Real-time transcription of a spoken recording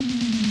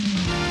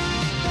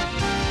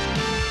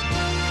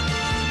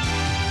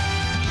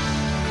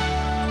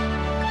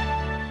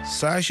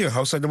Sashen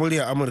Hausa na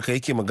muryar Amurka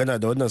yake magana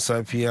da wannan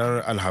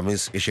safiyar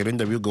Alhamis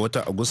 22 ga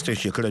watan Agustan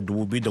shekarar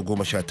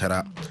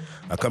 2019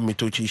 akan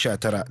mitoci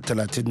 19,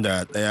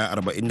 31,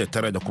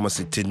 49 da kuma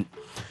 60.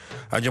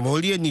 A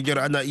jamhuriyar Nijar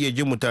ana iya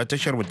jin mu ta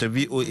tashar mu ta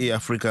VOA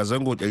Africa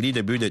zango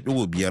 200.5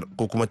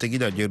 ko kuma ta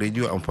gidajen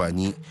rediyo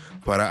amfani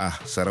fara'a,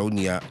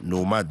 sarauniya,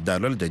 Noma,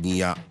 Dalal da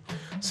Niyya.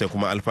 Sai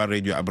kuma Alfa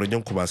Radio a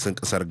birnin Kumasin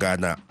kasar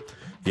Ghana.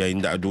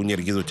 Yayin da a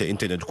duniyar gizo ta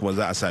intanet kuma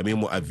za a same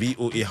mu a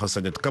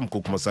voahausa.com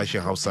ko kuma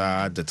sashen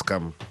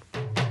hausa.com.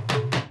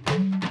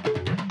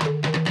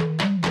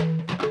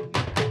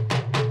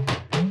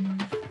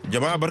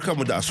 Jama'a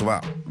barkanmu da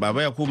asuba.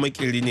 Baba Yakubu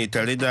makiri ne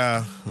tare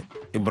da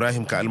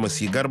Ibrahim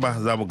Ka'almasi Garba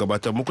za mu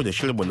gabatar muku da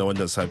shirinmu na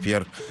wannan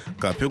safiyar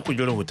kafin ku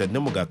ji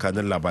rahotanninmu ga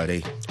kanan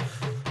labarai.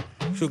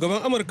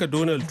 Shugaban Amurka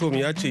Donald Trump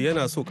ya ce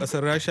yana so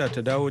kasar Rasha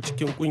ta dawo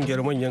cikin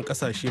kungiyar manyan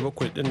kasashe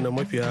bakwai din na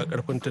mafiya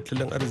karfin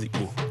tattalin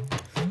arziki.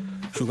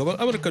 Shugaban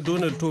Amurka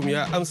Donald Trump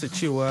ya amsa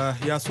cewa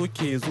ya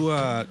soke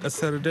zuwa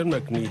kasar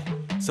Denmark ne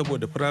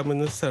saboda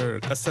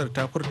firaministar kasar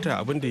ta furta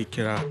abin da ya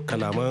kira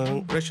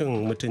kalaman rashin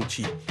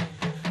mutunci.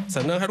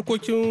 Sannan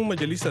harkokin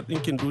Majalisar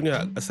Ɗinkin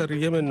Duniya a kasar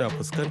Yemen na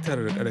fuskantar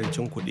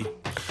karancin kuɗi.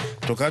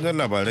 To kanan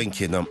labaran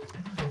kenan.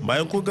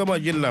 Bayan kun gama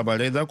jin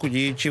labarai za ku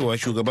je cewa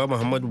shugaba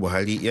Muhammadu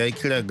Buhari ya yi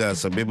kira ga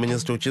sabbin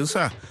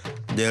ministocinsa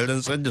da ya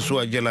rantsar da su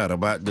a jiya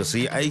Laraba da su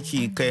yi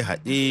aiki kai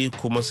haɗe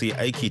kuma su yi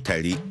aiki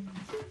tare.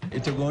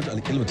 Ita gwamnati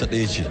alƙilma ta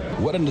ɗaya ce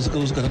waɗanda suka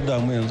zo suka tada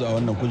mu yanzu a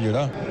wannan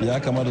kujera ya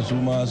kamata su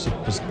ma su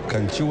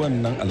fuskanci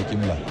wannan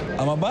alƙibla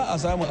amma ba a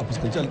samu a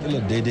fuskanci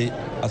alƙiblar daidai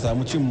a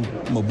samu cin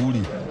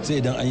maburi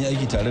sai idan an yi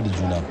aiki tare da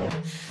juna.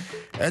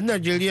 'Yan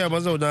Najeriya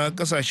mazauna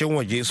kasashen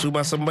waje su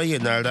ma sun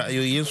bayyana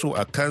ra'ayoyinsu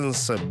a kan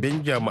sabbin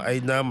jami'ai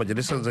na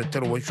majalisar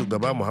zartarwar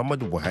shugaba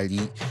Muhammadu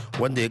Buhari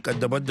wanda ya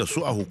kaddamar da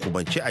su a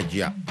hukumance a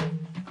jiya.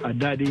 A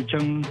dai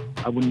can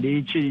abun da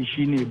ya ce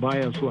shine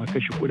baya so a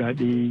kashe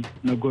kudade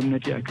na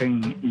gwamnati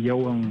akan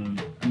yawan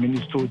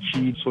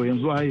ministoci, so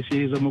yanzu sai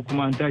ya zama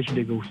kuma an tashi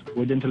daga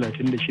wajen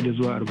 36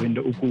 zuwa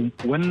 43.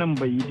 Wannan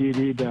bai yi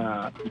daidai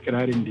da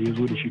ikirarin da ya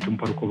zo da shi tun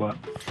farko ba.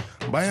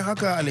 Bayan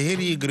haka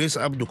Alheri Grace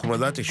Abdu kuma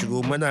za ta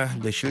shigo mana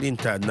da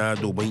shirinta na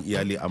domin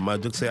iyali, amma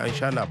duk sai an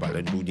sha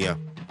labaran duniya.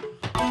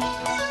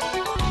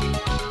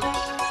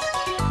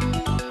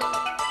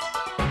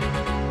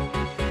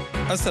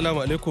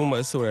 Assalamu alaikum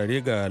masu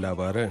saurare ga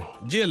labaran.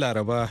 Jiya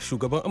Laraba,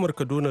 shugaban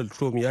Amurka Donald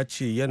Trump ya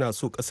ce yana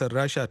so kasar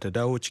Rasha ta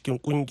dawo cikin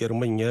kungiyar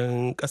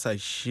manyan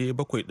kasashe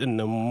bakwai din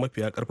nan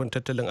mafiya karfin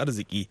tattalin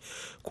arziki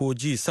ko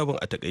G7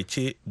 a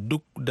takaice,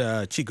 duk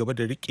da ci gaba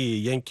da rike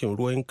yankin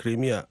ruwan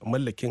Crimea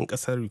mallakin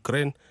kasar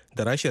Ukraine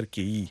da Rashar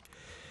ke yi.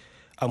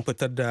 An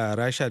fitar da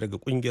Rasha daga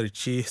kungiyar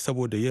ce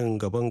saboda yin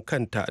gaban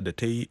kanta da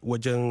ta yi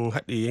wajen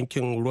haɗe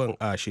yankin ruwan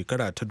a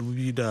shekara ta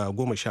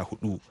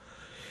 2014.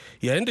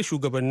 Yayin da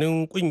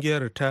shugabannin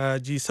kungiyar ta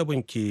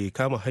G7 ke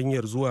kama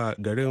hanyar zuwa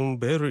garin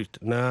Beirut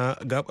na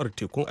gabar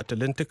tekun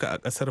Atlantika a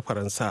kasar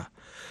Faransa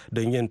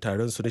don yin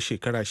taron su na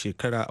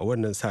shekara-shekara a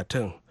wannan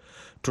satin.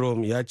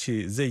 Trump ya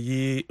ce zai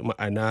yi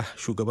ma'ana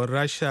shugaban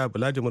Rasha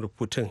Vladimir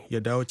Putin ya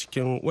dawo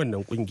cikin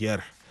wannan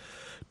kungiyar.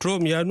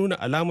 Trump ya nuna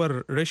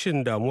alamar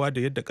rashin damuwa da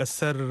yadda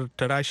kasar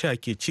ta Rasha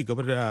ke ci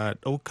gaba da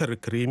daukar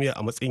Crimea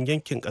a matsayin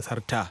yankin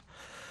kasar ta.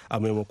 A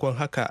maimakon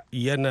haka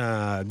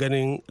yana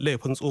ganin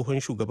laifin tsohon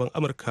shugaban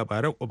Amurka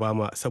Barack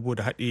Obama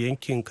saboda haɗe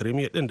yankin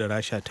Crimea ɗin da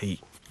Rasha ta yi.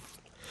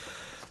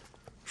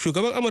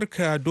 Shugaban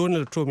Amurka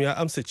Donald Trump ya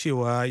amsa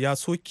cewa ya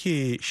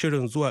soke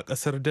shirin zuwa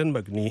ƙasar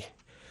Denmark ne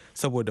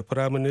saboda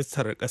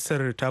firaministar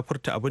ƙasar ta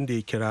furta abin da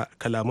ya kira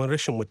kalaman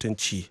rashin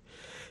mutunci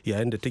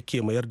yayin da take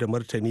mayar da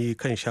martani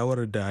kan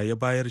shawarar da ya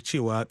bayar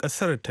cewa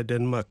ƙasar ta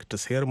Denmark ta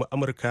sayar ma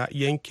Amurka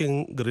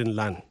yankin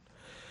Greenland.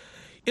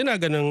 Ina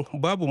ganin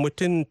babu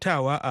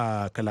mutuntawa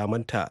a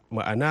kalamanta,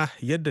 ma'ana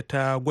yadda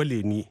ta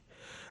gwale ni.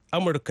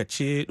 Amurka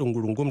ce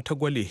ɗungurungum ta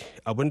gwale,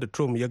 abinda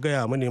Trump ya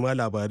gaya manema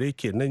labarai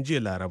kenan jiya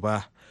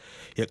Laraba.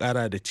 Ya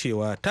ƙara da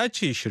cewa ta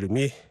ce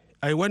shirme,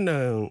 ai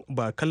wannan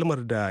ba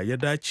kalmar da ya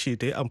dace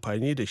ta yi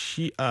amfani da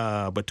shi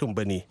a batun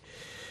ba ne.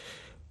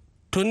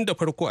 Tun da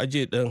farko a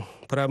jiya ɗin,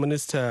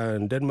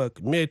 Firaministan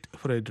Denmark Mette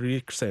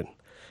Frederiksen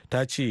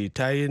ta ce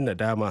ta yi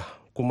nadama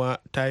kuma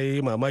ta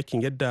yi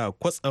mamakin yadda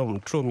kwatsam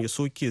Trump ya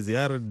soke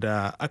ziyarar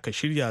da aka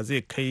shirya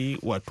zai kai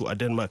wato a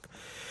Denmark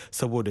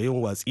saboda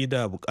yin watsi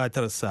da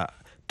bukatarsa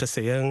ta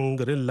sayan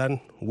Greenland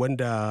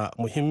wanda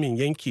muhimmin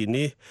yanki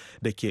ne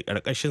da ke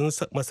ƙarƙashin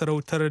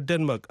masarautar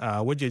Denmark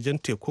a wajejen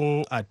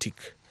tekun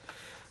Arctic.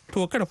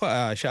 To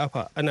karfa a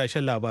sha'afa ana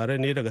shan labarai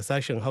ne daga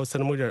sashen Hausa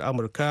na muryar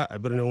Amurka a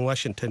birnin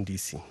Washington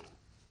DC.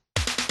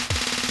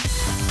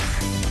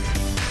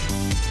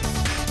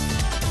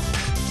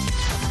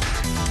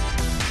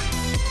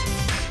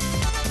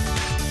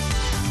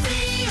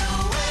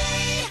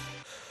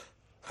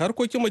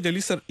 Harkokin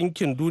Majalisar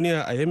Ɗinkin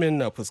Duniya a Yemen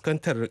na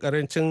fuskantar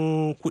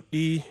karancin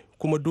kuɗi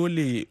kuma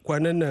dole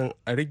kwanan nan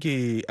a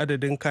rage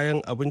adadin kayan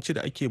abinci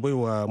da ake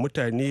baiwa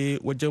mutane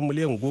wajen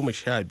miliyan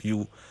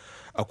 12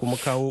 a kuma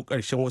kawo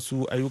ƙarshen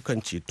wasu ayyukan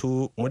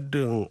ceto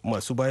muddin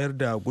masu bayar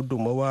da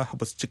gudunmawa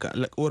ba su cika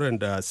alƙawuran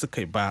da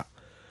suka yi ba.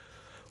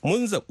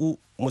 mun zaɓu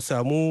mu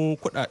samu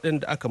kuɗaɗen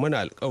da aka mana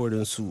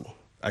alkawarin su,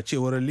 a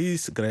cewar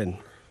Liz Grant,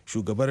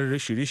 shugabar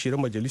shirye-shiryen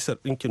Majalisar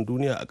Ɗinkin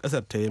Duniya a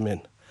ƙasar ta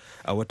Yemen,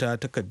 a wata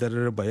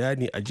takardar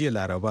bayani a jiya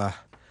Laraba.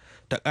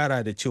 Ta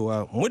ƙara da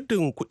cewa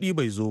muddin kuɗi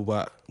bai zo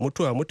ba,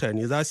 mutuwa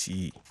mutane za su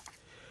yi.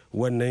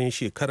 Wannan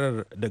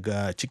shekarar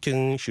daga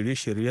cikin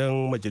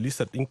shirye-shiryen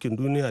Majalisar Ɗinkin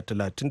Duniya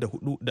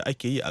 34 da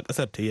ake yi a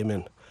ƙasar ta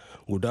Yemen,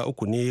 guda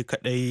 3 ne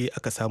kaɗai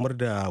aka samar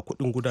da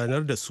kuɗin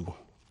gudanar da su.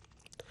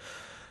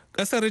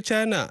 Ƙasar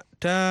China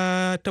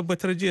ta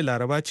tabbatar jiya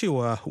Laraba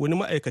cewa wani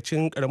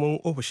ma'aikacin ƙaramin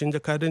ofishin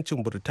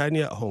jakadancin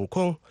Burtaniya a Hong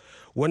Kong,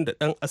 wanda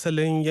ɗan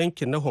asalin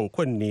yankin na Hong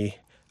Kong ne,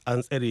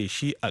 an tsare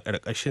shi a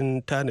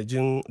ƙarƙashin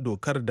tanajin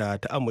dokar da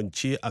ta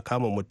amince a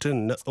kama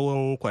mutum na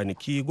tsawon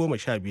kwanaki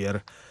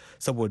 15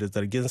 saboda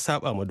zargin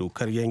saba ma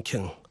dokar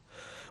yankin.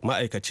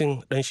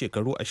 Ma'aikacin ɗan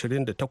shekaru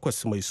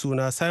 28 mai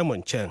suna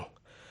Simon Chen,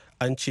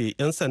 an ce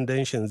 'yan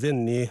sandan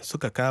Shenzhen ne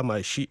suka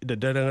kama shi da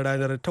daren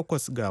ranar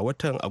 8 ga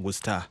watan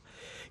Agusta,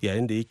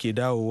 yayin da yake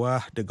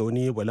dawowa daga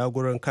wani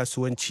balaguron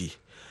kasuwanci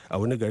a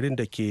wani garin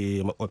da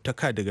ke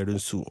makwabtaka da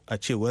garinsu, a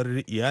cewar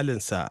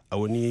iyalinsa a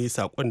wani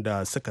sakon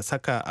da suka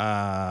saka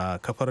a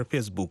kafar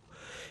Facebook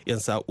 'yan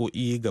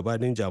sa'o'i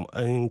gabanin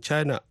jami'an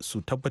China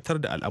su tabbatar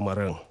da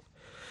al'amarin.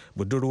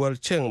 Budurwar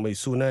Chen mai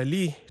suna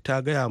Li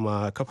ta gaya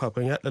ma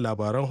kafafen yada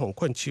labaran Hong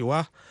Kong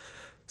cewa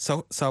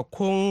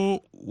sakon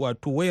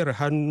wayar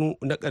hannu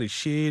na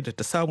ƙarshe da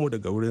ta samu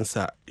daga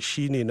wurinsa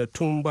shine na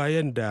tun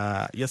bayan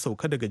da ya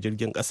sauka daga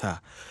jirgin ƙasa,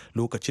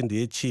 lokacin da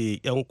ya ce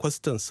 'yan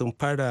kwastan sun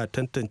fara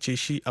tantance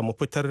shi a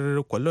mafitar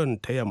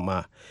Kullum ta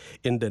yamma,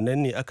 inda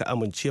nan ne aka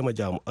amince ma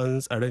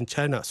jami'an tsaron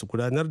China su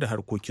gudanar da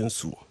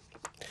harkokinsu.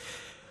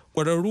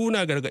 Ƙwararru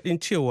na gargaɗin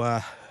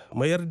cewa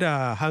mayar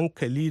da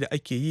hankali da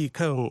ake yi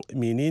kan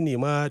menene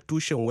ma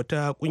tushen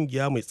wata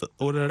ƙungiya mai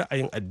tsatsauran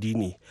ra'ayin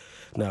addini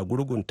na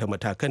gurgunta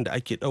matakan da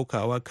ake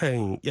ɗaukawa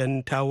kan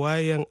 'yan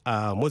tawayen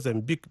a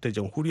Mozambique da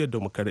jamhuriyar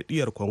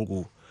demokaradiyyar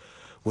Congo.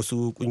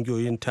 Wasu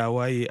ƙungiyoyin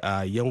tawaye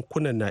a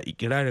yankunan na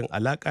ikirarin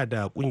alaƙa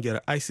da ƙungiyar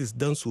ISIS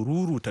don su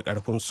ruruta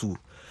ƙarfinsu,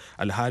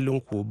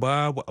 alhalin ko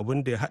babu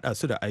abin da ya haɗa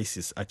su da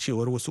ISIS, a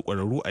cewar wasu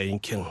ƙwararru a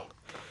yankin.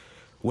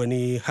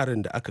 Wani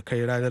harin da aka kai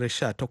ranar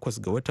 18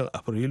 ga watan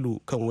Afrilu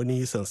kan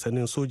wani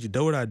sansanin soji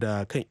daura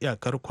da kan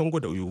iyakar Congo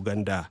da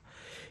Uganda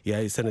ya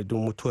yi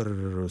sanadin mutuwar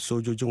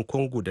sojojin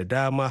Congo da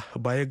dama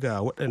baya ga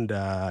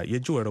waɗanda ya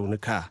ji wa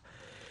raunuka.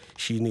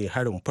 Shi ne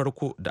harin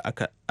farko da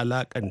aka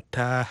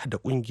alakanta da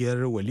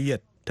ƙungiyar Waliyar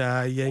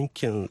ta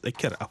yankin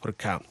tsakiyar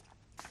Afirka.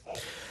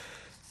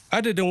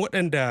 Adadin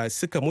waɗanda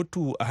suka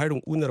mutu a harin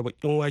ƙunar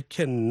bakin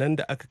waken nan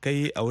da aka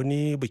kai a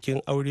wani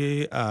bikin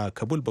aure a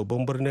Kabul,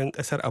 babban birnin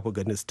ƙasar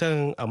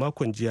Afghanistan, a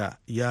makon jiya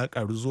ya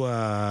ƙaru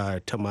zuwa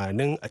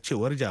 80 a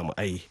cewar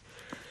jami'ai.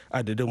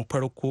 Adadin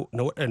farko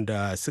na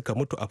waɗanda suka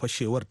mutu a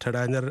fashewar ta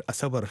ranar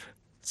Asabar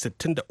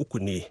 63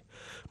 ne,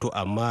 to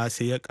amma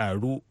sai ya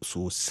ƙaru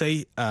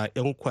sosai a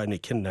 'yan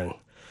kwanakin nan,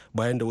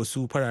 bayan da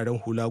wasu fararen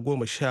hula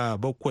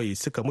 17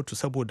 suka mutu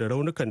saboda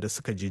raunukan da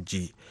suka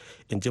jijji,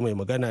 in ji mai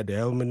magana da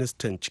yawon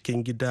ministan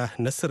cikin gida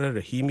Nasarar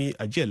Rahimi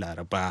a jiya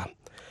Laraba.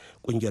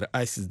 Kungiyar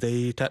ISIS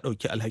dai ta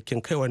ɗauki alhakin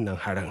kai wannan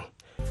harin,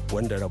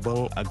 wanda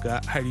rabon a ga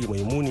hari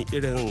mai muni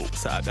irin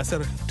sa a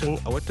ƙasar tun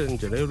a watan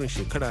Janairun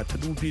shekara ta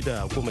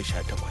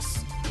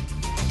 2018.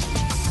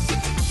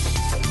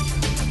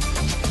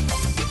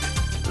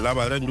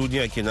 Labaran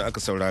duniya kenan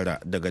aka saurara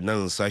daga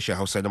nan sashen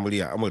Hausa na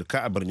murya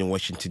Amurka a birnin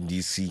Washington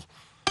DC.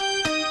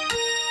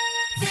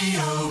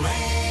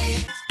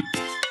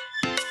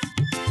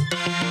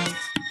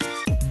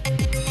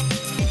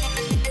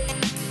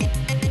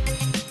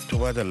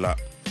 Tubadalla.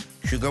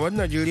 Shugaban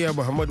Najeriya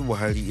Muhammadu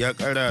Buhari ya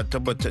kara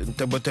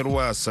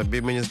tabbatarwa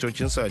sabbin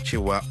ministocinsa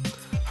cewa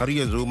har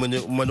yanzu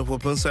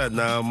manufofinsa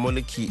na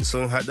mulki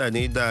sun hada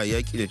ne da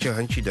yaƙi da cin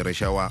hanci da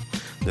rashawa,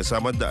 da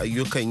samar da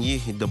ayyukan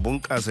yi, da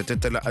bunƙasa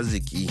tattalin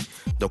arziki,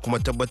 da kuma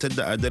tabbatar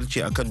da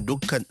adalci akan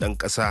dukkan ɗan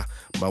ƙasa,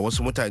 ba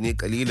wasu mutane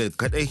ƙalilan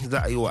kaɗai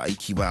za a yi wa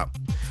aiki ba.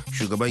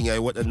 Shugaban ya yi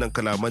waɗannan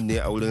kalaman ne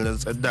a wurin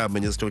rantsar da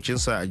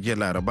ministocinsa a jiya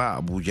Laraba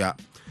a Abuja.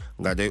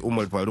 Ga dai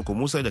Umar Faruk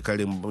Musa da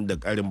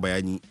ƙarin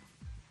bayani.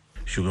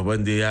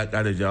 Shugaban dai ya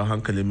ƙara jawo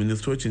hankalin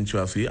ministocin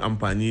cewa su yi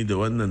amfani da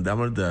wannan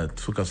damar da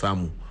suka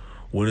samu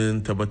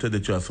wurin tabbatar da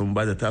cewa sun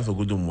ba da tasa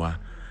gudunmuwa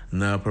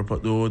na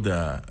farfado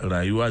da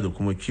rayuwa da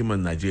kuma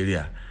kiman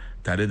Najeriya,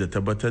 tare da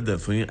tabbatar da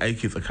sun yi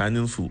aiki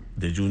tsakaninsu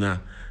da juna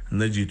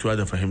na jituwa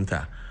da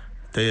fahimta,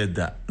 ta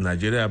yadda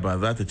Najeriya ba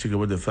za ta ci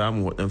gaba da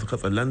samun waɗansu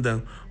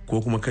katsalandan ko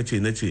kuma kace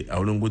nace a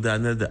wurin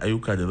gudanar da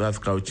ayyuka da za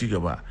su kawo ci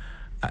gaba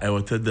a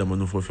aiwatar da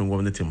manufofin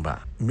gwamnatin ba.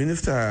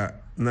 Minista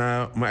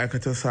na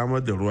ma'aikatar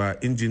samar da ruwa,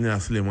 injiniya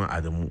Suleiman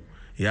Adamu,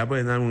 ya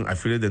bayyana min a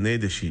fili da na yi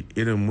da shi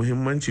irin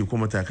muhimmanci ko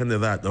matakan da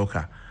za a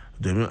ɗauka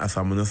domin a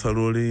samu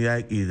nasarorin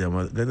yaƙi da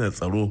maganar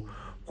tsaro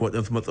ko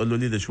waɗansu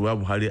matsaloli da shugaba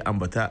Buhari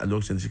ambata a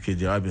lokacin da suke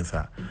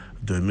jawabinsa,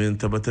 domin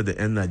tabbatar da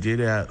 'yan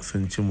Najeriya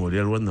sun ci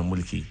moriyar wannan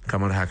mulki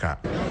kamar haka.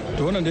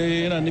 To wannan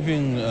dai yana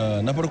nufin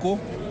na farko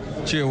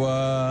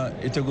cewa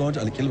ita gwamnati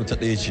alƙilma ta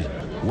ɗaya ce.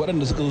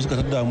 Waɗanda suka zo suka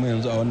tada mu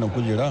yanzu a wannan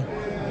kujera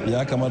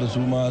ya kamata su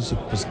ma su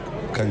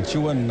fuskanci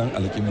wannan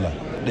alƙibla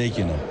ɗaya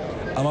kenan.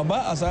 Amma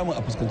ba a samu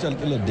a fuskanci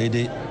alƙiblar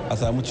daidai a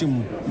samu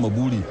cin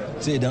maburi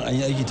sai idan an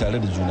yi aiki tare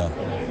da juna.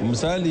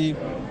 Misali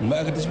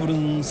ma'aikatar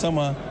sufurin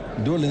sama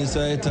dole ne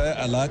sai ta yi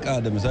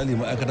alaka da misali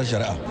ma'aikatar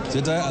shari'a,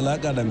 sai ta yi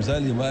alaka da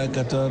misali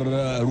ma'aikatar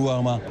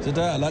ruwa ma, sai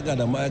ta yi alaka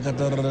da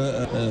ma'aikatar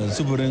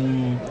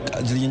sufurin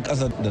jirgin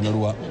ƙasa da na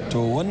ruwa. To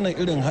wannan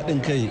irin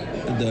haɗin kai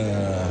da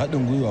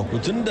haɗin gwiwa ko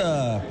tun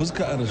da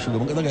fuskar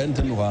shugaban ƙasa ga yan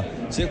tallafa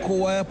sai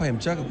kowa ya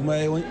fahimci haka kuma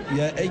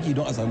ya aiki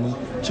don a samu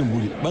cin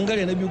buri.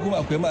 Bangare na biyu kuma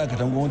akwai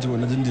ma'aikatan gwamnati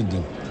na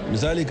dindindin,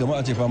 misali kamar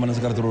a ce famanin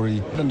sakatarori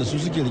waɗanda su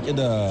suke rike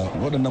da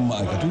waɗannan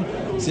ma'aikatu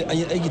sai an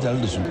yi aiki tare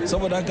da su,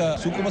 saboda haka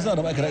su kuma suna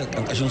da ma'aikata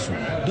ƙarƙashin su,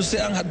 duk sai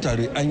an haɗu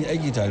tare an yi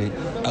aiki tare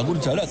a gudu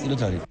tare a tsira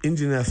tare.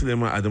 Injiniya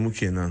Suleiman Adamu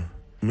kenan,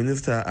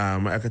 minista a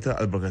ma'aikatar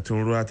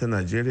albarkatun ruwa ta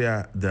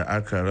Najeriya da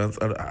aka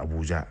rantsar a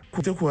Abuja.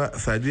 Kuta kuwa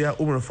Sadiya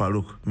Umar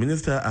Faruk,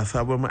 minista a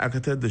sabon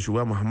ma'aikatar da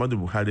shugaba Muhammadu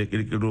Buhari ya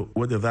kirkiro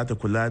wadda za ta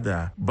kula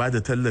da ba da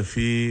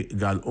tallafi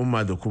ga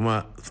al'umma da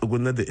kuma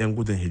tsugunar da 'yan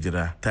gudun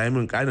hijira, ta yi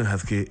min ƙarin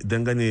haske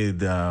dangane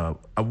da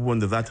abubuwan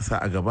da za ta sa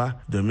a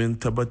gaba domin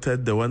tabbatar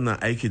da wannan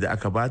aiki da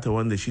aka bata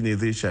wanda shine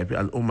zai shafi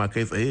al'umma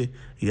kai tsaye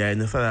yayi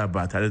nasara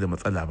ba tare da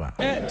matsala ba.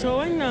 To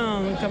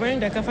wannan kamar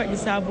yadda ka faɗi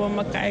sabuwar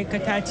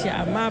ma'aikata ce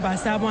amma ba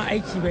sabon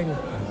aiki ba ne.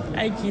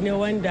 Aiki ne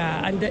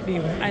wanda an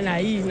daɗe ana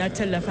yi na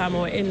tallafa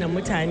ma wa'annan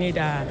mutane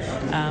da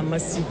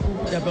masifu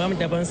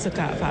daban-daban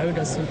suka faru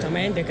da su.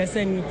 Kamar yadda ka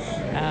sani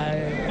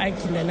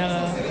aikin da na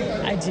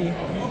aje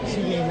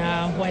shine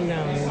na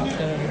wannan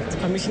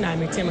kwamishina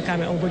mai taimaka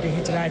mai gudun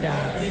hijira da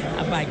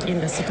bakin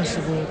da suka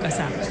shigo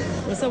ƙasa.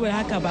 Saboda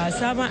haka ba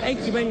sabon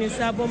aiki ba ne,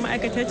 sabon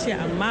ma'aikata ce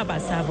amma ba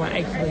sabon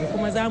aiki ba ne,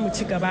 kuma za mu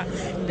ci gaba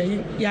da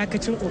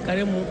iyakacin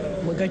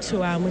ƙoƙarinmu mu ga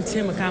cewa mun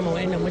taimaka ma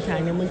wa'annan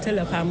mutane, mun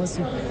tallafa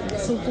musu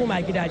sun koma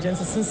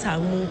gidajensu sun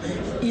samu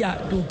iya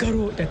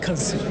dogaro da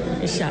kansu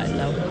insha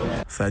Allah.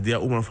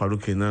 Sadiya Umar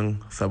Faruk kenan,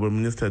 sabon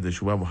minista da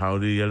shugaba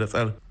Buhari ya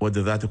ratsar,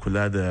 wadda za ta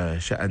kula da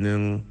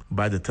sha'anin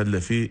ba da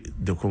tallafi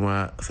da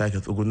kuma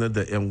sake tsugunar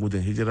da 'yan gudun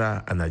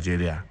hijira a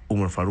Najeriya.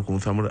 Umar Faruk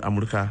Musa,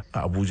 Amurka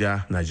a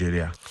Abuja,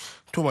 Najeriya.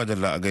 To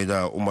madalla a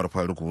gaida Umar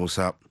Faruk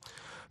Musa.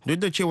 Duk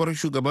da cewar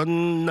shugaban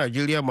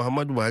Najeriya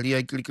Muhammadu Buhari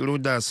ya kirkiro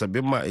da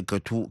sabbin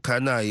ma'aikatu,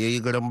 kana ya yi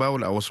garan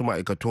bawul a wasu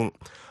ma'aikatun,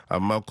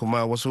 amma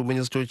kuma wasu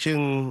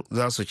ministocin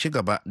za su ci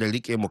gaba da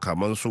rike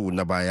mukamansu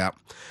na baya.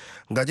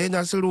 Gajai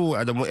Nasiru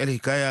Adamu El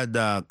Hikaya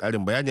da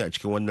ƙarin bayani a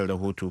cikin wannan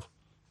rahoto.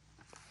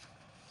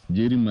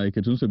 Jerin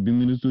ma'aikatun sabbin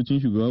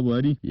ministocin shugaba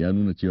Buhari ya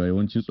nuna cewa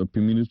yawancin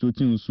tsoffin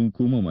ministocin sun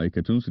koma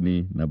ma'aikatunsu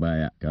ne na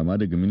baya, kama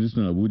daga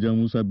ministan Abuja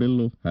Musa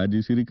Bello,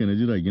 Hadi Sirika na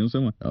jiragen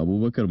sama,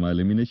 Abubakar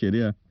Malami na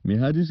shari'a. Mai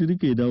Hadi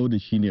Sirika ya dawo da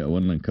shi ne a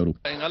wannan karo.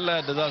 In Allah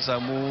yadda za a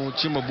samu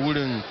cimma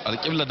burin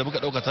alƙibla da muka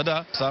ɗauka ta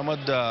da samar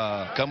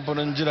da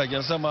kamfanin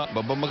jiragen sama,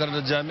 babban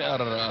makarantar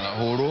jami'ar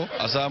horo,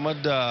 a samar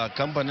da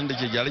kamfanin da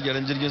ke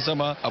gyare-gyaren jirgin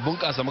sama, a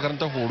bunƙasa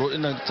makarantar horo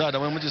ina ta da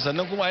muhimmanci,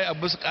 sannan kuma a yi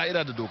abu su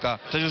ka'ida da doka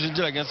tashoshin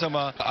jiragen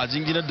sama a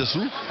jinginar da su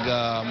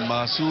ga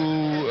masu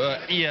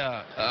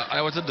iya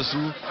aiwatar da su,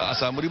 a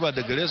samu riba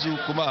da gare su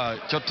kuma a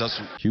kyauta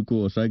su.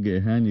 Shiko Osaga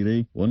Ehani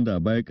Rai, wanda a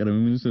baya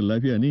karamin ministan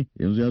lafiya ne,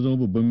 yanzu ya zama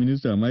babban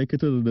minista a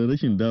ma'aikatar da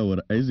rashin dawar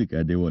Isaac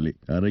Adewale.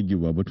 Ta rage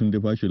Babatun da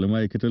Fashola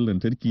ma'aikatar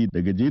lantarki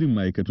daga jerin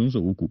ma'aikatunsa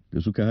uku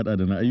da suka hada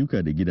da na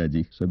ayyuka da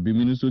gidaje. Sabbin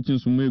ministocin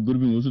sun mai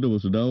gurbin wasu da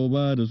basu dawo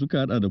ba da suka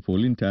hada da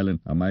Pauline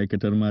Talent a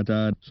ma'aikatar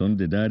mata,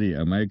 Sonde Dare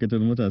a ma'aikatar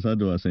matasa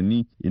da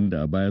wasanni,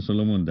 inda a baya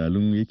Solomon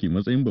Dalun yake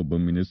matsayin babban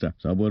minista.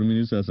 Sabuwar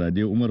minista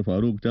Sadiya Umar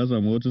Faruk ta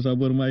samu wata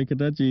sabuwar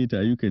ma'aikata ce ta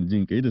ayyukan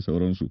jin kai da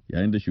sauransu,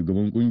 yayin da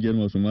shugaban kungiyar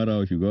masu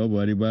marawa shugaba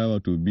Buhari baya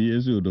wato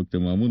BSO Dr.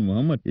 Mahmud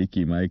Muhammad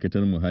yake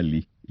ma'aikatar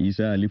muhalli.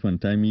 Isa Ali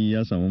Fantami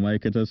ya samu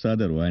ma'aikatar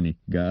sadarwa ne,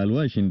 ga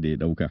alwashin da ya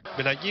dauka.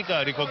 Bin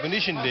hakika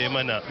recognition da ya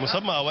mana,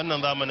 musamman a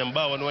wannan zamanin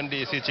ba wani wanda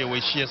ya sai ce wai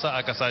shi yasa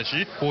aka sa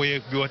shi ko ya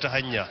bi wata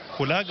hanya.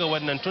 Kula ga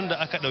wannan tun da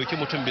aka dauki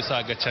mutum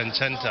bisa ga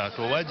cancanta,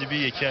 to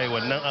wajibi ya kiyaye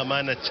wannan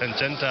amanar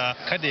cancanta,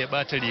 kada ya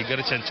bata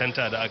rigar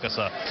cancanta da aka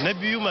sa. Na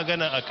biyu,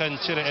 magana akan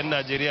cire 'yan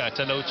Najeriya a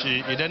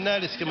talauci, idan na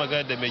riski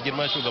magana da mai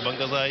girma shugaban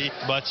kasa yi,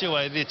 ba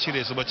cewa zai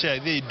cire su ba, cewa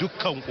zai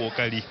dukkan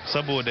kokari,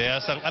 saboda ya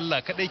san Allah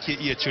kadai ke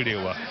iya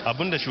cirewa.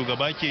 Abinda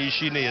shugaba ke yi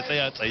shine ya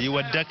tsaya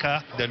tsayuwar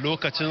daka da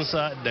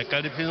lokacinsa da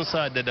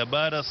karfinsa da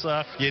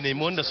dabararsa, ya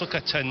nemi wanda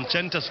suka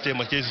cancanta su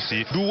taimake su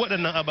yi duk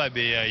waɗannan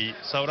ababe yayi.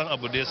 Sauran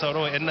abu da ya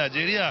saurawa 'yan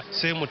Najeriya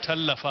sai mu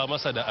tallafa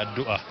masa da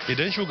addu'a.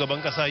 Idan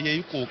shugaban kasa ya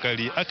yi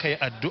kokari aka yi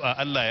addu'a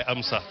Allah ya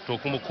amsa, to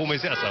kuma komai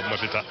sai a samu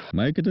mafita.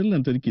 Ma'aikatar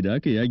lantarki da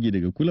aka yage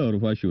daga kulawar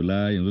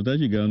Fashola yanzu ta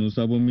shiga wani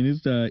sabon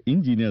minista,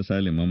 injiniya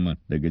Salim Mamman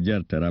daga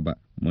jihar Taraba.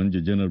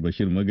 Manja Janar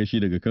Bashir Magashi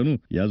daga Kano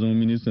ya zama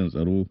ministan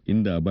tsaro,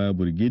 inda a baya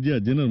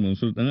Burgediya Janar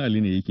Mansur Dan Ali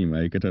ne yake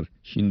ma'aikatar.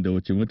 Shin da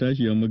wace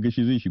matashiyar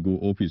Magashi zai shigo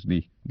ofis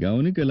ne? Ga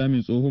wani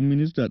kalamin tsohon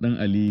minista Dan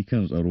Ali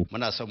kan tsaro.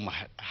 Muna son mu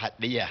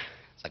haɗiya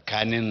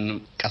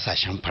tsakanin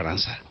kasashen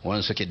Faransa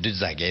wanda suke duk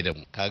zagaye da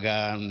mu.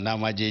 Kaga na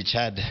ma je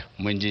Chad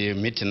mun je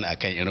mitin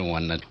akan irin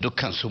wannan,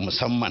 dukkan su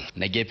musamman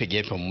na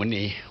gefe-gefen mu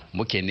ne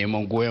muke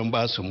neman goyon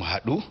basu mu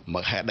haɗu mu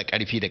haɗa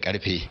ƙarfi da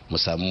ƙarfe mu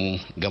samu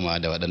gama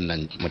da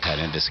waɗannan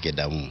mutanen da suke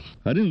damu.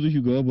 Har yanzu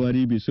shugaba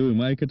Buhari bai sauya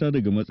ma'aikata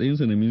daga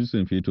matsayinsa na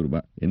ministan fetur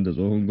ba, inda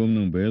tsohon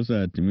gwamnan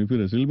Bayelsa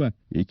Timothy Silva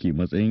yake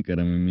matsayin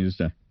karamin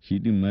minista. Shi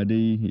din ma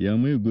dai ya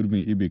maye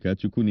gurbin Ibeka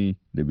Ciku ne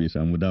da bai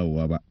samu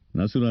dawowa ba.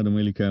 Nasiru da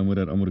Malika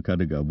murar Amurka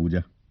daga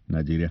Abuja,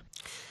 Najeriya.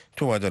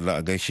 To wadalla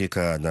a gaishe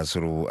ka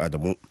Nasiru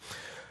Adamu.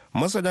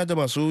 Masana da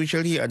masu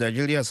sharhi a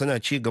Najeriya suna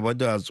ci gaba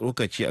da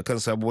tsokaci akan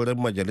sabuwar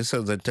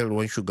majalisar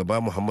zantarwar shugaba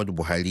Muhammadu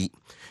Buhari.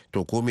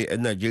 To ko me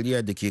 'yan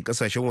Najeriya da ke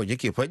kasashen waje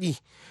ke faɗi?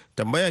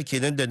 Tambaya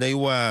kenan da na yi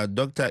wa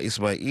Dr.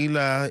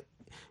 Ismaila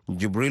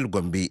Jibril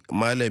Gombe,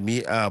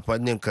 malami a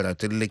fannin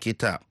karatun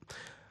likita,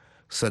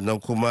 sannan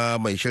kuma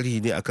mai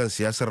sharhi ne akan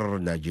siyasar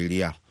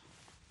Najeriya.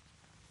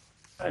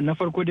 Na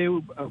farko dai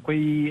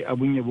akwai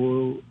abun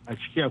yabo a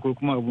ciki, akwai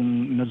kuma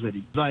abun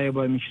nazari. Za a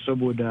yaba mishi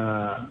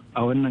saboda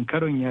a wannan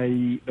karon ya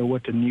yi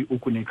watanni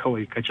 3 ne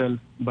kawai kacal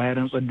bayan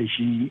rantsar da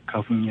shi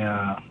kafin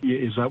ya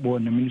zaɓa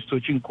wannan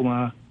ministocin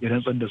kuma ya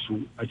rantsar da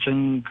su. A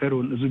can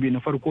karo zubi na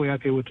farko ya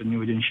kai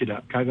watanni wajen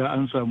 6. Kaga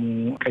an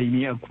samu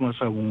kaimi a kuma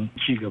samu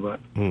ci gaba.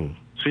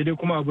 Sai dai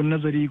kuma abun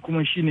nazari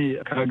kuma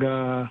shine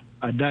kaga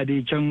a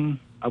dade can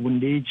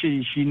abun da ya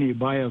ce shine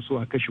baya so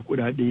a kashe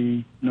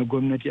kudade na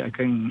gwamnati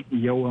akan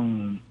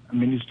yawan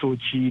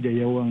ministoci da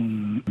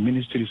yawan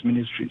ministries.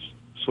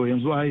 So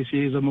yanzu a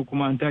sai ya zama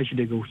kuma an tashi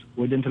daga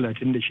wajen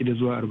 36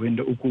 zuwa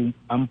 43,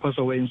 an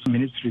fasa wa'insu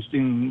ministries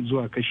din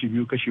zuwa kashi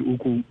 2 kashi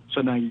 3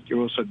 sannan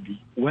kiro sabbi.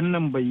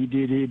 Wannan bai yi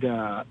daidai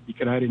da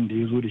ikirarin da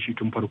ya zo da shi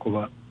tun farko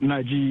ba.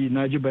 Na ji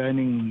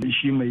bayanin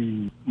shi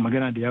mai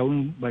magana da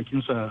yawun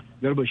bakinsa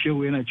Garba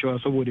Shehu yana cewa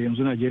saboda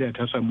yanzu Najeriya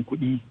ta samu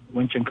kuɗi,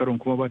 wancan karon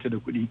kuma bata da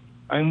kuɗi.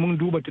 Ai mun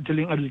duba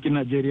tattalin arzikin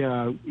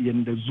Najeriya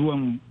yanda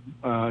zuwan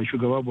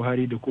shugaba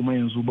Buhari da kuma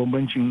yanzu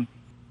bambancin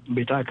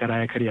bai ta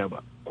kara ya karya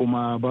ba.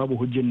 Kuma babu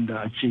hujjan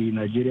da a ce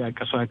Najeriya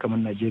ƙasa kamar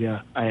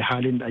Najeriya a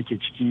halin da ake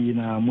ciki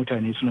na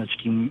mutane suna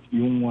cikin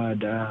yunwa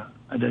da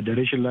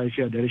rashin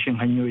lafiya da rashin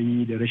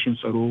hanyoyi da rashin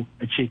tsaro,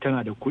 a ce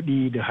tana da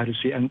kuɗi da har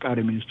sai an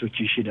ƙara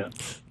ministoci 6.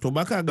 To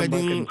baka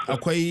ganin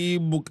akwai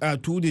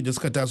bukatu da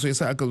suka taso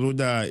yasa aka zo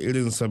da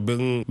irin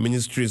sabbin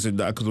ministries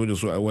da aka zo da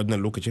su a wannan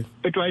lokacin?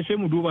 To ai sai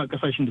mu duba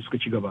kasashen da suka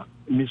ci gaba.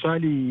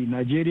 Misali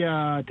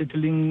Najeriya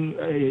tattalin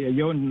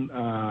yawan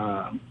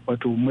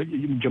wato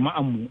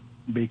jama'anmu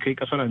bai kai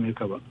kasar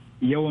Amerika ba.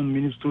 Yawan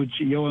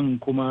ministoci, yawan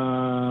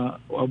kuma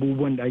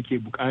abubuwan da ake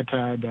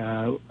bukata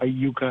da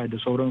ayyuka da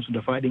sauransu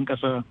da fadin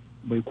kasa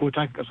bai ko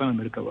taka kasar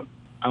Amerika ba.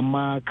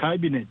 Amma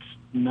cabinet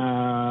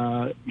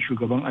na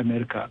shugaban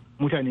Amerika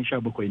mutane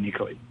 17 ne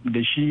kawai,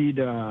 da shi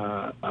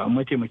da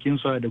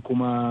mataimakinsa da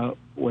kuma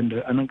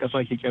wanda anan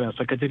kasa ke kira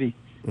sakatare,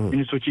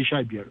 ministoci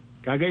 15.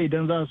 Kaga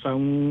idan za a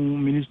samu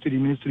ministry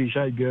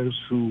 15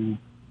 su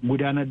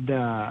gudanar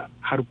da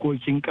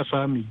harkokin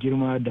ƙasa mai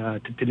girma da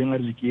tattalin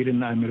arziki irin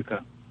na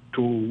Amurka,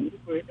 to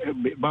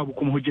babu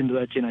kuma hujjan da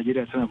za a ce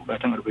Najeriya tana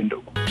bukatan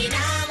 43.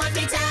 Ina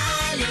mafita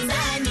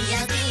linzami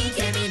ya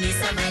ke mini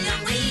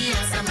samalin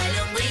wiya.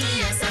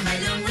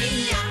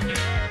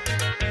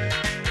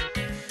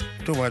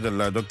 To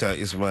madalla Dr.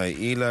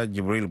 Ismaila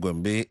Jibril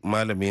Gombe,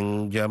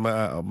 malamin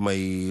jami'a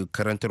mai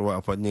karantarwa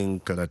a fannin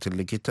karatun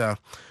likita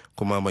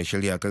kuma mai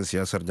shirya kan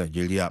siyasar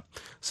Najeriya.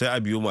 Sai a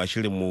biyo mu a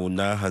shirinmu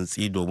na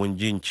hantsi domin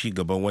jin ci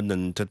gaban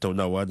wannan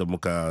tattaunawa da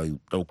muka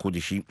dauko da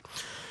shi.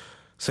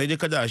 Sai dai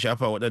kada a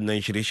shafa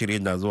waɗannan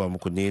shirye-shirye na zuwa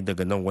muku ne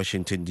daga nan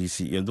Washington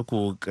DC. Yanzu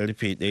ko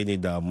karfe 1 ne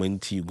da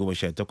minti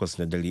 18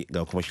 na dare,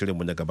 ga kuma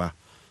shirinmu na gaba.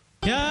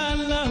 Ya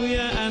Allah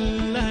ya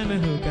Allah na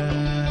roƙa.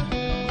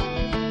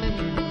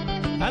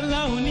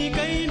 Allah ni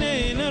kai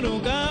ne na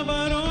roƙa,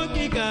 baro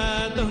ki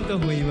ka don ka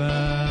hoyi ba.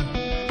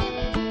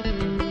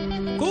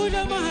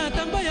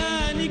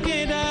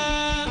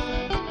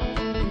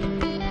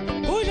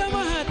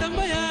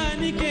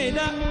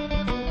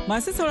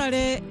 Masu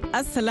saurare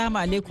Assalamu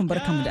alaikum,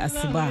 barkamu da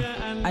asuba.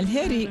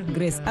 Alheri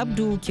Grace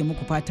Abdu ke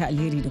muku fata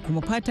alheri da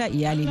kuma fata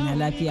iyali na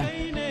lafiya.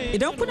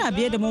 Idan kuna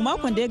biye da mu,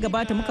 makon da ya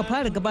gabata muka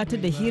fara gabatar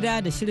da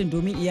hira da shirin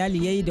domin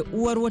iyali yayi da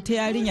uwar wata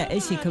yarinya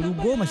 'yar shekaru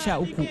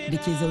 13 da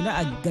ke zaune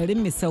a garin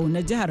Misau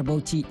na jihar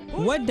Bauchi,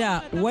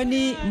 wadda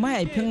wani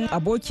mahaifin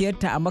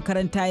abokiyarta a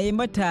makaranta ya yi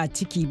mata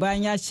ciki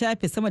bayan ya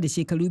shafe sama da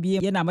shekaru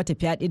 2 yana mata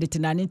fyaɗe da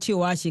tunanin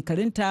cewa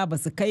shekarunta ba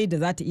su kai da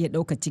za ta iya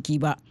ɗaukar ciki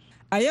ba.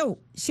 A yau,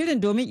 shirin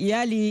domin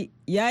iyali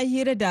ya yi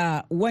hira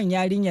da wan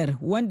yarinyar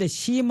wanda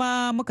shi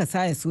ma muka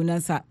saya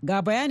sunansa,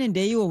 ga bayanin da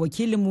ya yi wa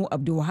wakilinmu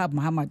Abdulwahab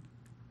Muhammad.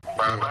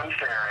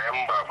 Babanta yayan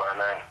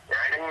babana,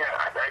 yarinya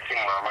a ɗakin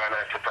mamana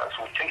ta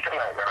taso tun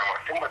tana garama,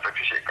 tun ba ta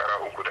fi shekara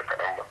 3 da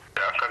kaɗan ba.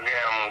 Da aka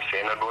gaya mun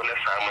sai na dole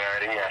samu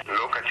yarinya,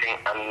 lokacin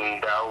an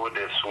dawo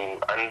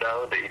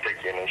da ita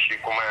kenan, shi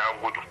kuma ya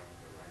gudu.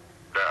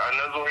 Da an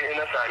na zo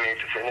na same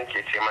ta sai nake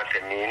ce mata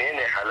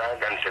menene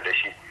halaganta da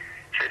shi.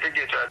 Sai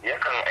take cewa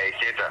yakan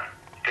aike ta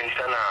tun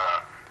tana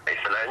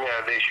islamiyya,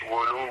 zai shigo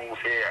lungu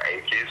sai ya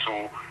aike su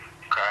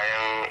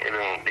kayan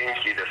irin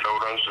ɗinki ciki da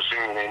sauransu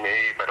sun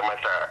ne bar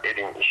mata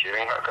irin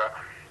 20 haka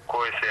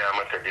ko ya saya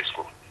mata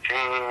disko.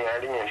 Tun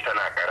yarinyar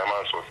tana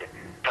karama sosai,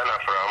 tana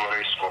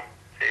primary school,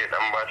 sai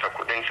dan ba ta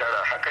kudin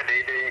tara haka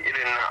daidai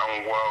irin na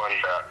anguwa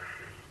wanda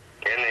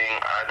yanayin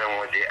adam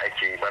waje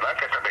ake ba za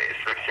ka taɓa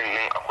expecting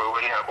din akwai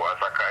wani abu a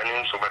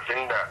tsakanin su ba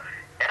tunda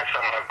ya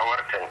sama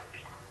kawarta ne.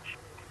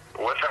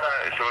 Wata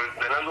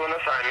da na zo na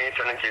same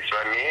ta nake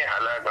cewa me ya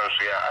alaƙar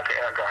su ya aka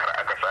yi haka har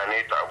aka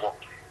same ta abu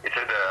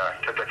ita da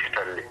ta tafi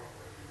talle,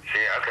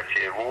 sai aka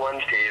ce ruwan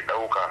ta ya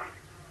ɗauka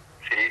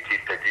sai yake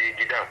ta je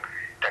gidan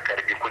ta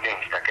karbi kudin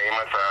ta kai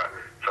masa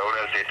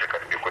sauran sai ta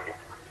karbi kudin.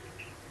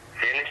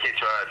 Sai nake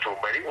cewa to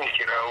bari in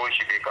kirawo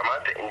shi bai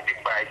kamata in ji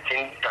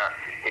bakinta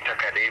ita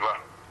kadai ba.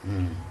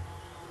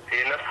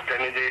 Sai na fita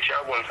ni je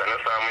shagonsa na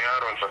samu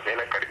yaronsa sai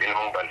na karbi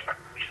numbansa.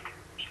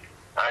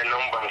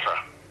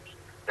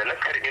 Da na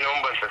karbi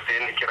numbansa sai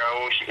na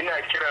kirawo shi, ina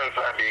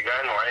kiransa bai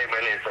gane waye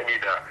bane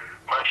saboda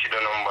ba shi da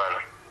numba na.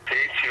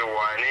 Sai ce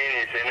wane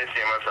ne, sai na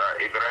ce masa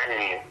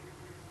Ibrahim ne.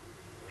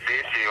 Sai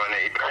ce wane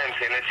Ibrahim,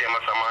 sai na ce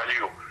masa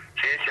Maliyu.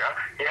 Sai ce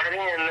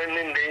yarinyar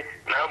nan dai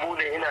na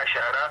bude ina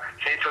shara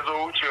sai ta zo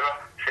wucewa,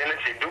 sai na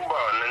ce duk ba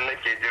wannan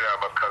nake jira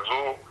ba, ka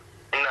zo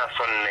ina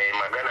son na yi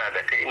magana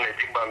da kai, ina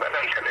ji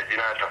maganarka da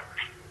jinata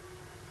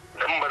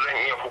dan ba zan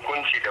iya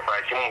hukunci da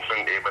bakin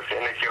mutum ɗaya ba. Sai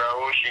na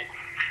kirawo shi,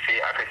 sai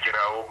aka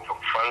kirawo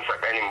fansa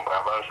ƙanin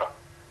babansa,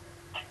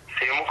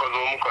 sai muka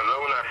zo muka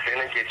zauna, sai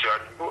nake cewa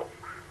duk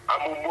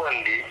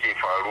abubuwan da yake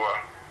faruwa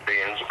da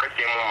yanzu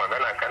kake mun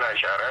magana kana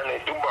shara ne,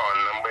 duk ba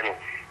wannan bane,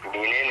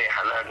 menene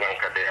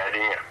halaganka da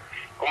yarinya.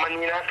 Kuma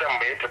ni na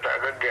tambaye ta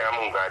gaggaya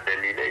mun ga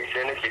dalilai,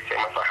 sai nake ce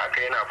masa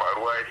haka yana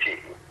faruwa, ya ce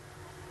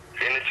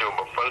sai na ce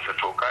babbansa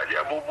to kaji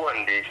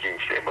abubuwan da yake,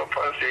 sai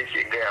babbansa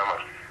yake gaya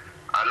masa.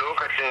 A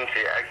lokacin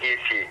sai ake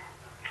ce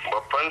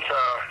babbansa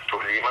to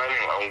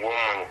limamin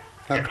anguwanmu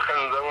ne,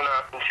 kan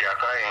zauna shi a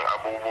kayan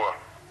abubuwa.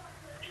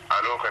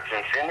 A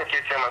lokacin sai nake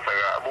ce masa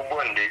ga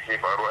abubuwan da yake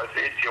faruwa,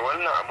 sai ce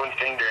wannan abun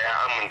tun da ya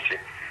amince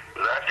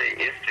za ta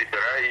yi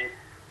istibra'i,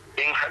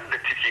 in har da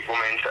ciki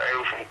kuma in ta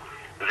haihu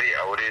zai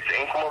aure ta,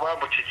 in kuma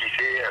babu ciki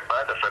sai ya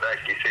bada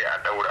sadaki sai a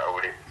daura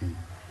aure.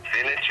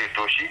 Sai na ce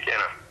to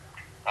shikenan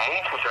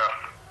mun fita.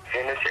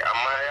 Sai na ce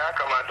amma ya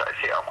kamata a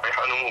ce akwai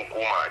hannun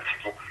hukuma a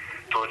ciki.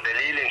 To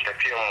dalilin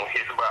tafiyan mu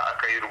hisba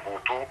aka yi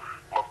rubutu,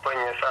 babban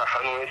ya sa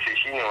hannu ya ce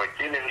shine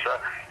wakilinsa,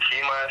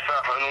 shi ma ya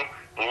sa hannu,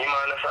 ni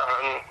ma na sa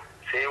hannu,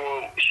 sai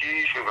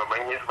shi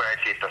shugaban hisba ya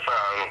ce ta sa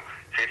hannu,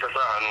 sai ta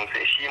sa hannu,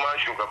 sai shi ma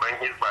shugaban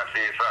hisba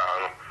sai ya sa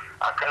hannu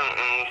akan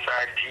in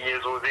sati ya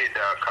zo zai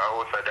da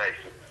kawo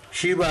sadaki.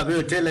 Shi ba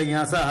bai telan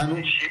ya sa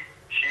hannu? Shi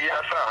ya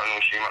sa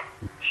hannu shi ma.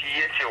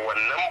 Shi ya ce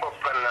wannan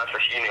babban nasa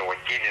shine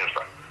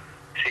wakilinsa,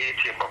 sai ya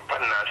ce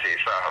babban nasa ya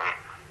sa hannu.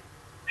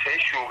 Sai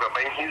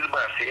shugaban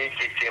hizba sai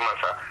yake ce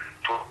masa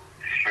to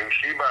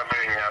shi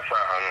babirin ya sa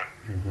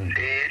hannu,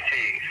 sai ya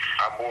ce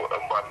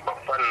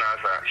babban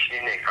nasa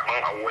shine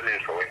kaman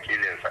awalinsa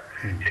wakilinsa,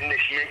 tunda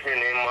shi yake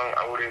neman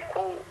aure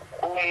ko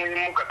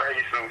muka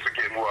tashi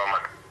suke zuwa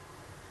maka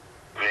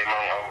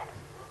neman aure.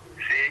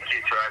 Sai yake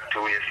cewa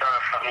to ya sa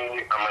hannu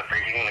a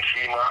matsayin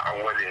shi ma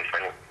awalinsa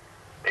ne,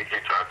 yake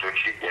cewa to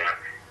shi kenan.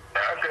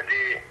 Da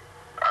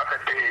aka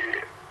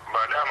ce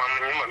ba dama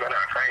mun yi magana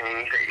kan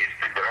yin ta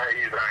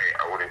istibra'i za a yi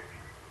aure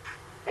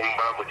in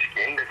babu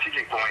ciki, inda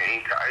ciki kuma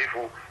in ta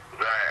haihu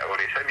za a yi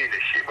aure, saboda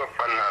shi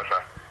babban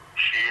nasa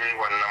shi ne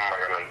wannan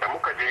maganan. Da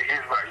muka je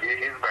hizba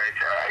ya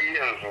ce ai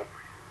yanzu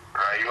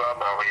rayuwa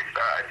ba wai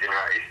sa a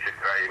jina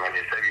istibra'i ba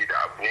ne, saboda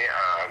abu ne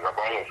a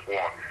gaban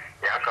hukuma,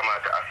 ya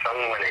kamata a san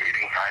wani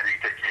irin hali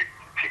take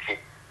ciki.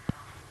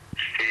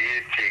 Sai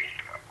ya ce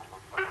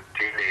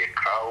tele ya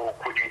kawo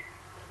kuɗi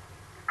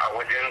a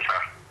wajensa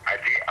a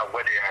je a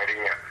gwada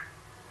yarinya,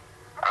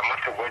 a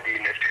masa gwadi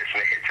na test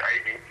na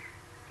HIV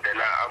da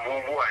na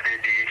abubuwa da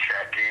ya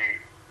shafi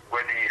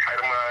gwadi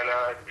har ma na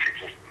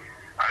ciki.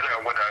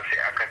 Ana gwada sai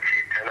aka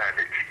ce tana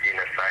da ciki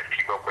na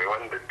sati 7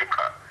 wanda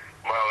duka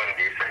ba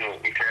wanda ya sani,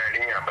 ita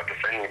yarinya ba ta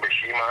sani ba,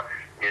 shi ma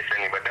bai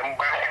sani ba, dan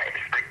baya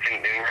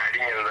expecting din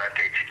yarinyar za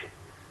ta yi ciki,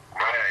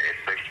 baya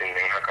expecting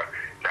din haka.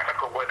 Da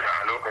aka gwada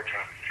a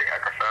lokacin sai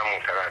aka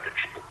samu tana da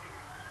ciki.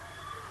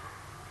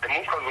 Da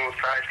muka zo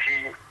sati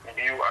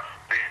 2 a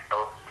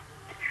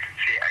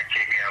sai ake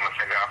gaya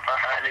masa gafa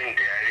halin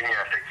da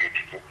yarinya take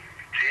ciki.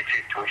 Sai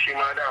ce to shi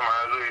ma dama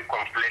zo yi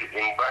complain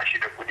in ba shi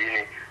da kudi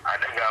ne a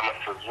daga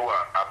masa zuwa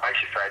a ba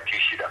shi sati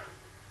 6.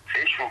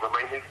 Sai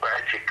shugaban hisba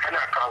ya ce kana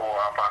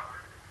kawowa fa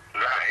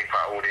za a haifa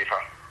aure fa.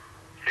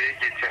 Sai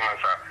yake ce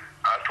masa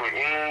a to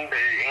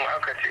in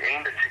aka ce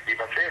inda ciki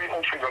ba, sai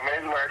shugaban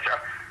hisba ya ce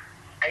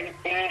ai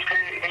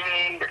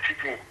in da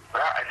ciki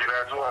za a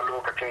jira zuwa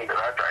lokacin da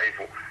za ta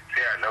haifu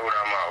sai a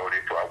daura ma aure.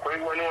 To akwai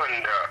wani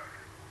wanda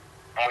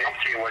mu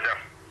yake wajen,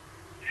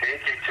 sai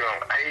yake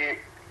cewa ai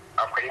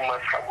akwai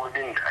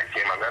masabobin da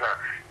ake magana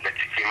da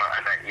ciki ma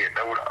ana iya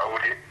daura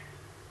aure.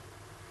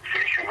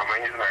 Sai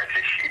shugaban hizba ya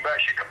ce shi ba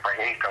shi da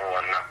fahimtar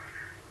wannan.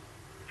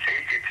 Sai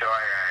yake cewa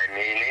ya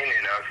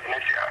menene na su na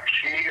ce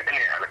shi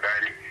ne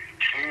alkali,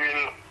 shi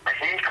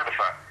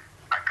fahimtarsa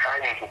a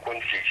kayan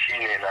hukunci shi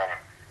ne na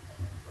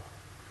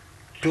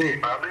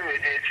babu ya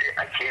je ce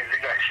ake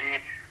ziga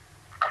shi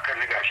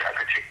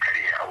aka ce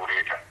kare ya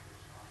aure ta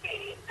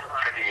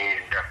kada ya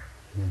yi da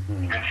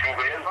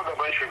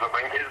gaban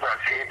shugaban hizba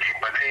sai ya ce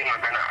ba zai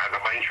magana a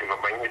gaban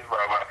shugaban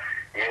hizba ba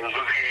yanzu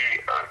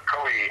zai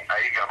kawai a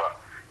yi gaba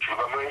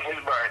shugaban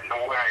hizba na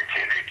waya ce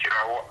zai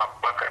kirawo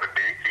abbakar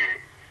da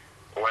yake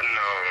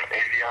wannan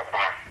area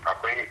kuma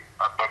akwai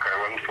abbakar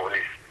wani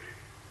police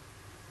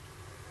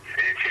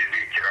sai ya ce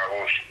zai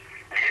kirawo shi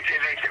da ya ce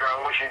zai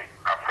kirawo shi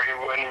akwai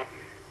wani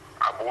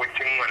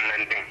abokin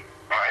wannan din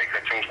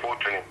ma'aikacin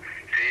kotu ne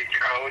sai ya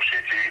kirawo shi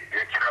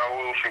ya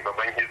kirawo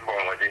shugaban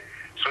hizban waje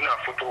suna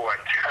fitowa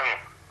kiran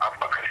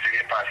abbakar sai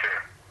ya fasa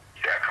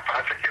sai aka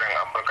fasa kiran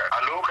abbakar a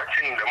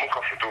lokacin da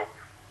muka fito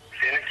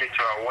sai nake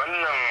cewa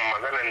wannan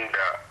maganan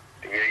da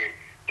ya yi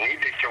ni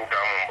da kyau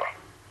damun ba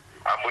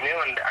abu ne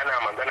wanda ana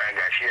magana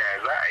gashi ya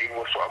za a yi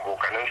wasu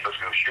abokanansa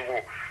su shigo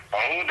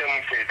mu da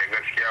muke da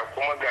gaskiya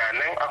kuma ga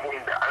nan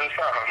abun da an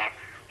sa hannu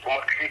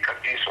kuma kai ka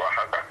bi su a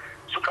haka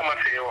suka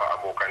masa yawa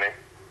abokanai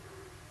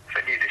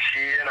saboda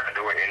shi yana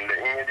da wa'inda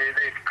in yaje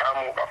zai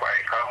kamo kafa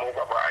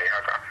a yi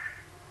haka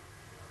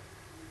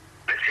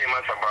da ce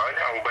masa ba wani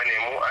abu bane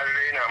mu an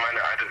raina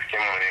mana arzikin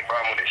mu ne ba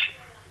mu da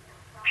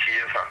shi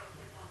yasa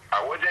a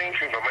wajen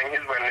shugaban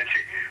hizban na ce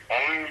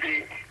mun bi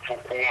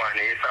hukuma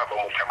ne yasa ba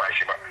mu taba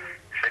shi ba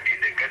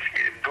saboda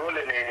gaske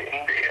dole ne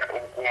inda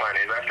hukuma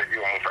ne za ta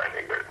biyo mutane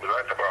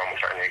za ta ba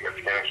mutane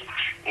gaskiyarsu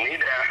ni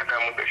da ya hada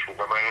mu da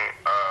shugaban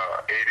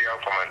area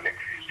command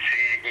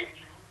sai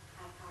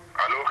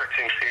a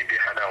lokacin sai bai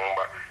hada mu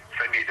ba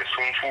saboda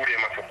sun ture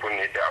masa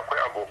kunne da akwai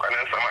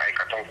abokanansa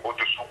ma'aikatan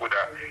kotu su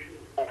guda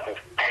uku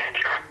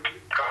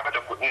kawo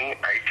da kudin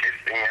a yi test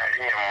din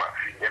yarinyar ma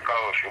ya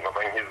kawo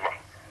shugaban hizban.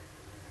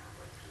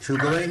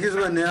 Shugaban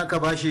hizban ne aka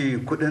bashi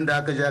kudin da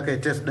aka je aka yi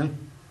test din?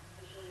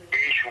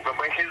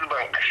 Shugaban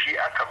hizban shi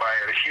aka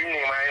bayar shi ne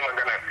ma yi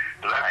magana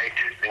za a yi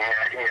test din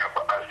yarinya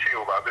ba a ce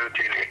babir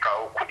tele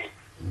kawo kudi.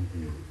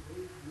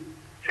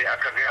 Sai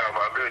aka gaya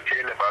babir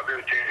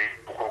tele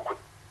ko kudi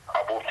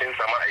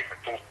abokinsa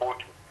ma'aikacin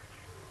kotu.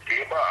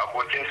 Sai ba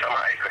abokinsa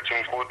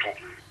ma'aikacin kotu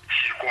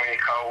shi kuma ya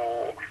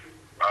kawo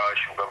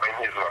shugaban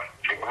hizba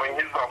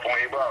kuma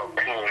ya ba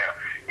kanina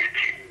ya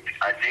ce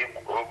a je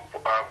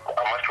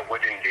a masa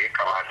gwajin da ya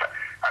kamata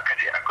aka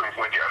je aka yi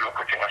gwaji a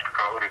lokacin aka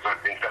kawo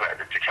result din tana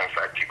da cikin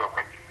sati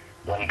 7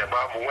 wanda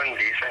babu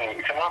wanda ya sani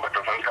ita ma bata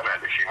san tana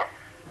da shi ba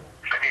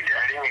saboda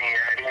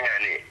yarinya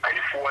ne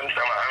haifuwan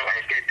sama an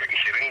haife ta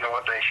 20 ga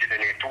watan 6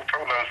 ne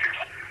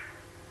 2006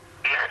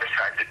 ina da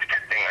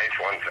certificate din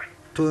haifuwansa.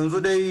 To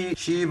yanzu dai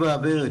shi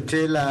Babiru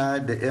Tela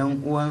da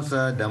 'yan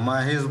uwansa da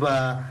ma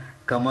hizba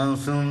kamar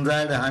sun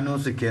zare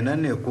hannunsu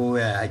kenan ne ko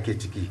ya ake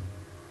ciki?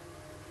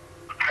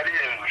 Har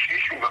yanzu shi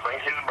shugaban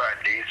hizba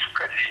da ya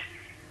suka ji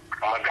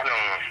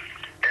maganan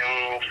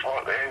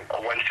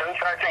wancan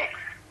satin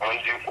mun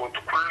je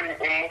kotu kullum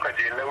in muka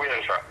je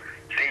lauyansa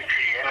sai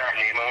ce yana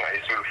neman a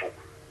yi sulfu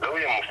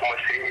lauyan mu kuma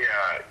sai ya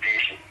bi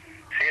shi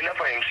sai na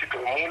fahimci to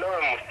mu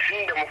lauyan mu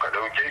tun da muka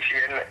dauke shi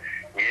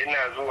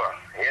yana zuwa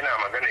yana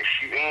magana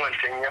shi in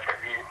wancan ya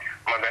faɗi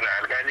magana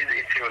alkali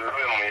zai ce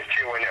lauyan mu ya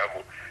ce wani abu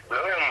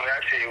lauyan mu ya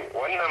ce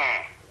wannan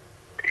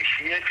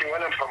shi ya ce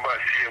wannan fa ba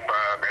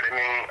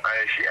karamin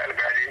shi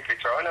alkali yake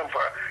cewa wannan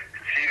fa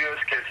serious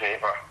case ne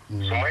fa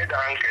su mai da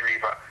hankali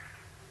fa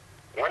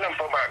wannan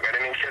fa ba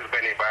karamin case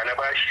bane ba na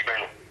bashi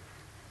bane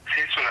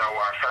sai suna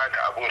wasa da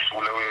abun su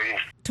lauyoyin.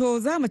 To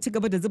za mu ci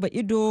gaba da zuba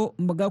ido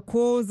mu ga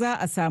ko za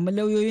a samu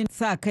lauyoyin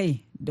sa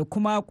kai da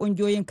kuma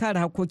kungiyoyin kare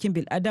hakokin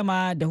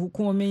bil'adama da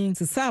hukumomin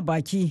su sa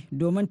baki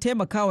domin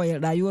taimakawa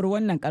rayuwar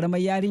wannan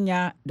karamar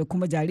yarinya da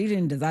kuma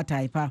jaririn da za ta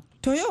haifa.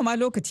 To yau ma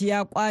lokaci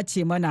ya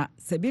kwace mana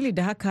sabili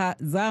da haka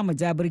za mu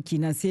ja birki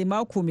nan sai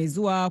mako mai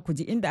zuwa ku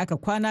ji inda aka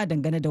kwana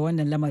dangane da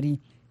wannan lamari.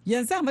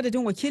 Yanzu a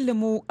madadin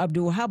wakilinmu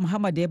Abdulwahab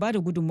Muhammad da ya bada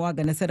gudunmawa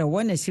ga nasarar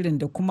wannan shirin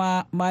da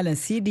kuma Malam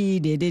Sidi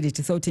da ya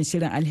daidaita sautin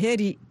shirin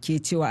alheri ke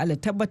cewa Allah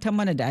tabbatar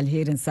mana da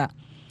alherinsa.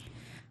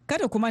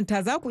 Kada ku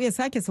manta za ku iya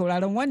sake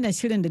sauraron wannan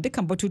shirin da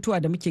dukkan batutuwa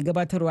da muke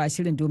gabatarwa a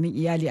shirin domin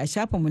iyali a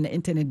shafinmu na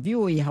intanet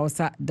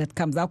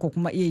voahausa.com za ku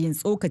kuma iya yin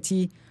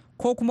tsokaci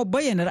ko kuma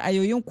bayyana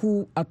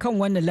ra'ayoyinku a kan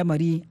wannan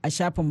lamari a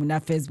shafinmu na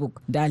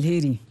Facebook da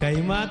alheri.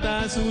 Kai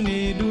mata su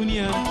ne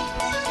duniya.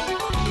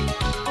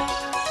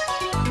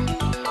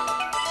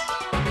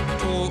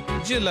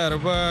 jiya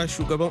laraba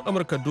shugaban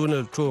amurka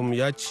donald trump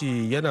ya ce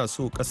yana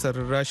so kasar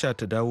rasha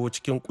ta dawo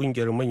cikin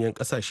kungiyar manyan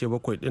kasashe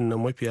 7 din na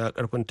mafiya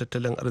karfin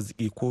tattalin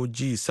arziki ko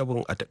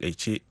G7 a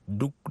takaice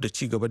duk da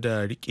ci gaba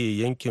da rike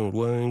yankin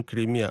ruwan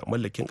crimea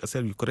mallakin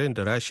kasar ukraine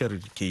da rashar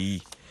ke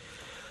yi.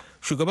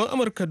 Shugaban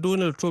Amurka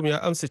Donald Trump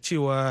ya amsa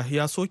cewa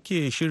ya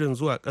soke shirin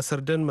zuwa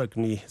kasar Denmark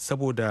ne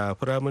saboda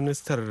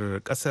firaministar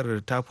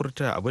kasar ta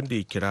furta abin da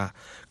ya kira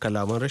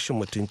kalaman rashin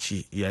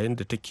mutunci yayin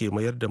da take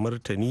mayar da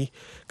martani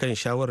kan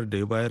shawarar da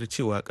ya bayar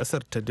cewa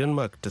kasar ta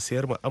Denmark ta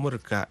sayar ma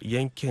Amurka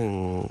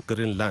yankin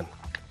Greenland.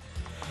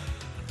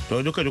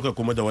 To duka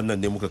kuma da wannan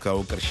ne muka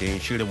kawo ƙarshen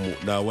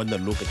shirinmu na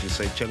wannan lokaci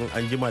sai can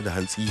an jima da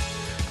hantsi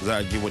za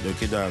a ji mu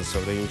dauke da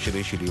sauran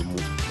shirye-shiryenmu.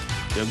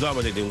 yanzu a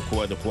madadin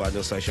kowa da kowa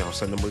don sashen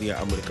hausa na murya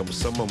amurka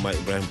musamman ma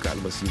ibrahim ka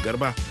almasi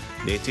garba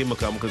da ya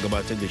taimaka muka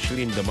gabatar da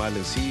shirin da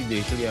malam si da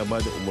ya shirya ba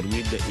da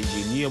umarni da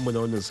injiniyanmu na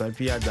wannan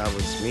safiya da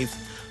smith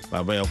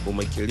baba ya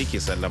kuma ke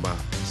sallama.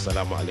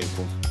 Assalamu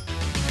alaikum.